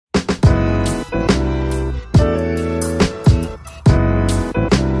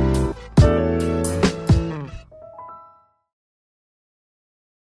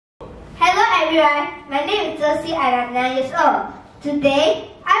Lucy and I'm 9 years old.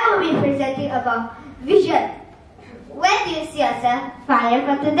 Today, I will be presenting about vision. Where do you see yourself 5 years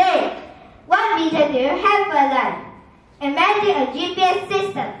from today? What vision do you have for life? Imagine a GPS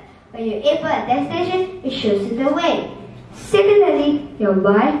system. When you enter a destination, it shows you the way. Similarly, your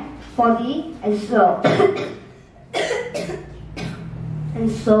mind, body, and soul.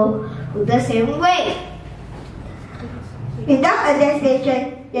 And so, the same way. Without a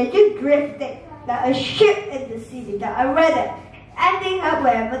destination, you're just drifting like a ship in the sea without a rudder, ending up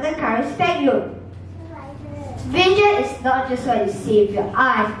wherever the currents take you. Vision is not just what you see with your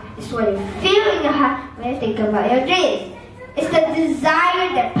eyes, it's what you feel in your heart when you think about your dreams. It's the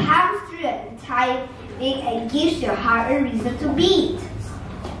desire that pumps through your entire being and gives your heart a reason to beat.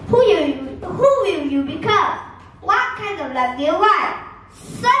 Who will you become? What kind of life do you want?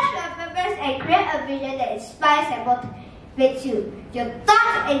 Search for a purpose and create a vision that inspires and motivates you. Your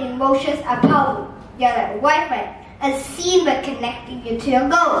thoughts and emotions are powerful. They're like Wi-Fi, a seam connecting you to your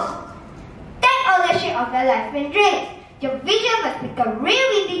goals. Take ownership of your life and dreams. Your vision must become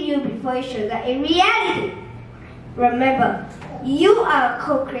real within you before it shows up in reality. Remember, you are a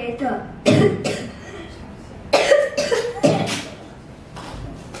co-creator.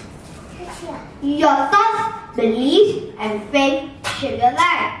 Your thoughts, beliefs, and faith shape your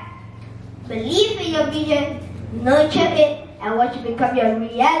life. Believe in your vision, nurture it, and watch it become your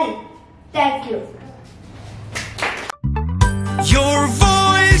reality. Thank you.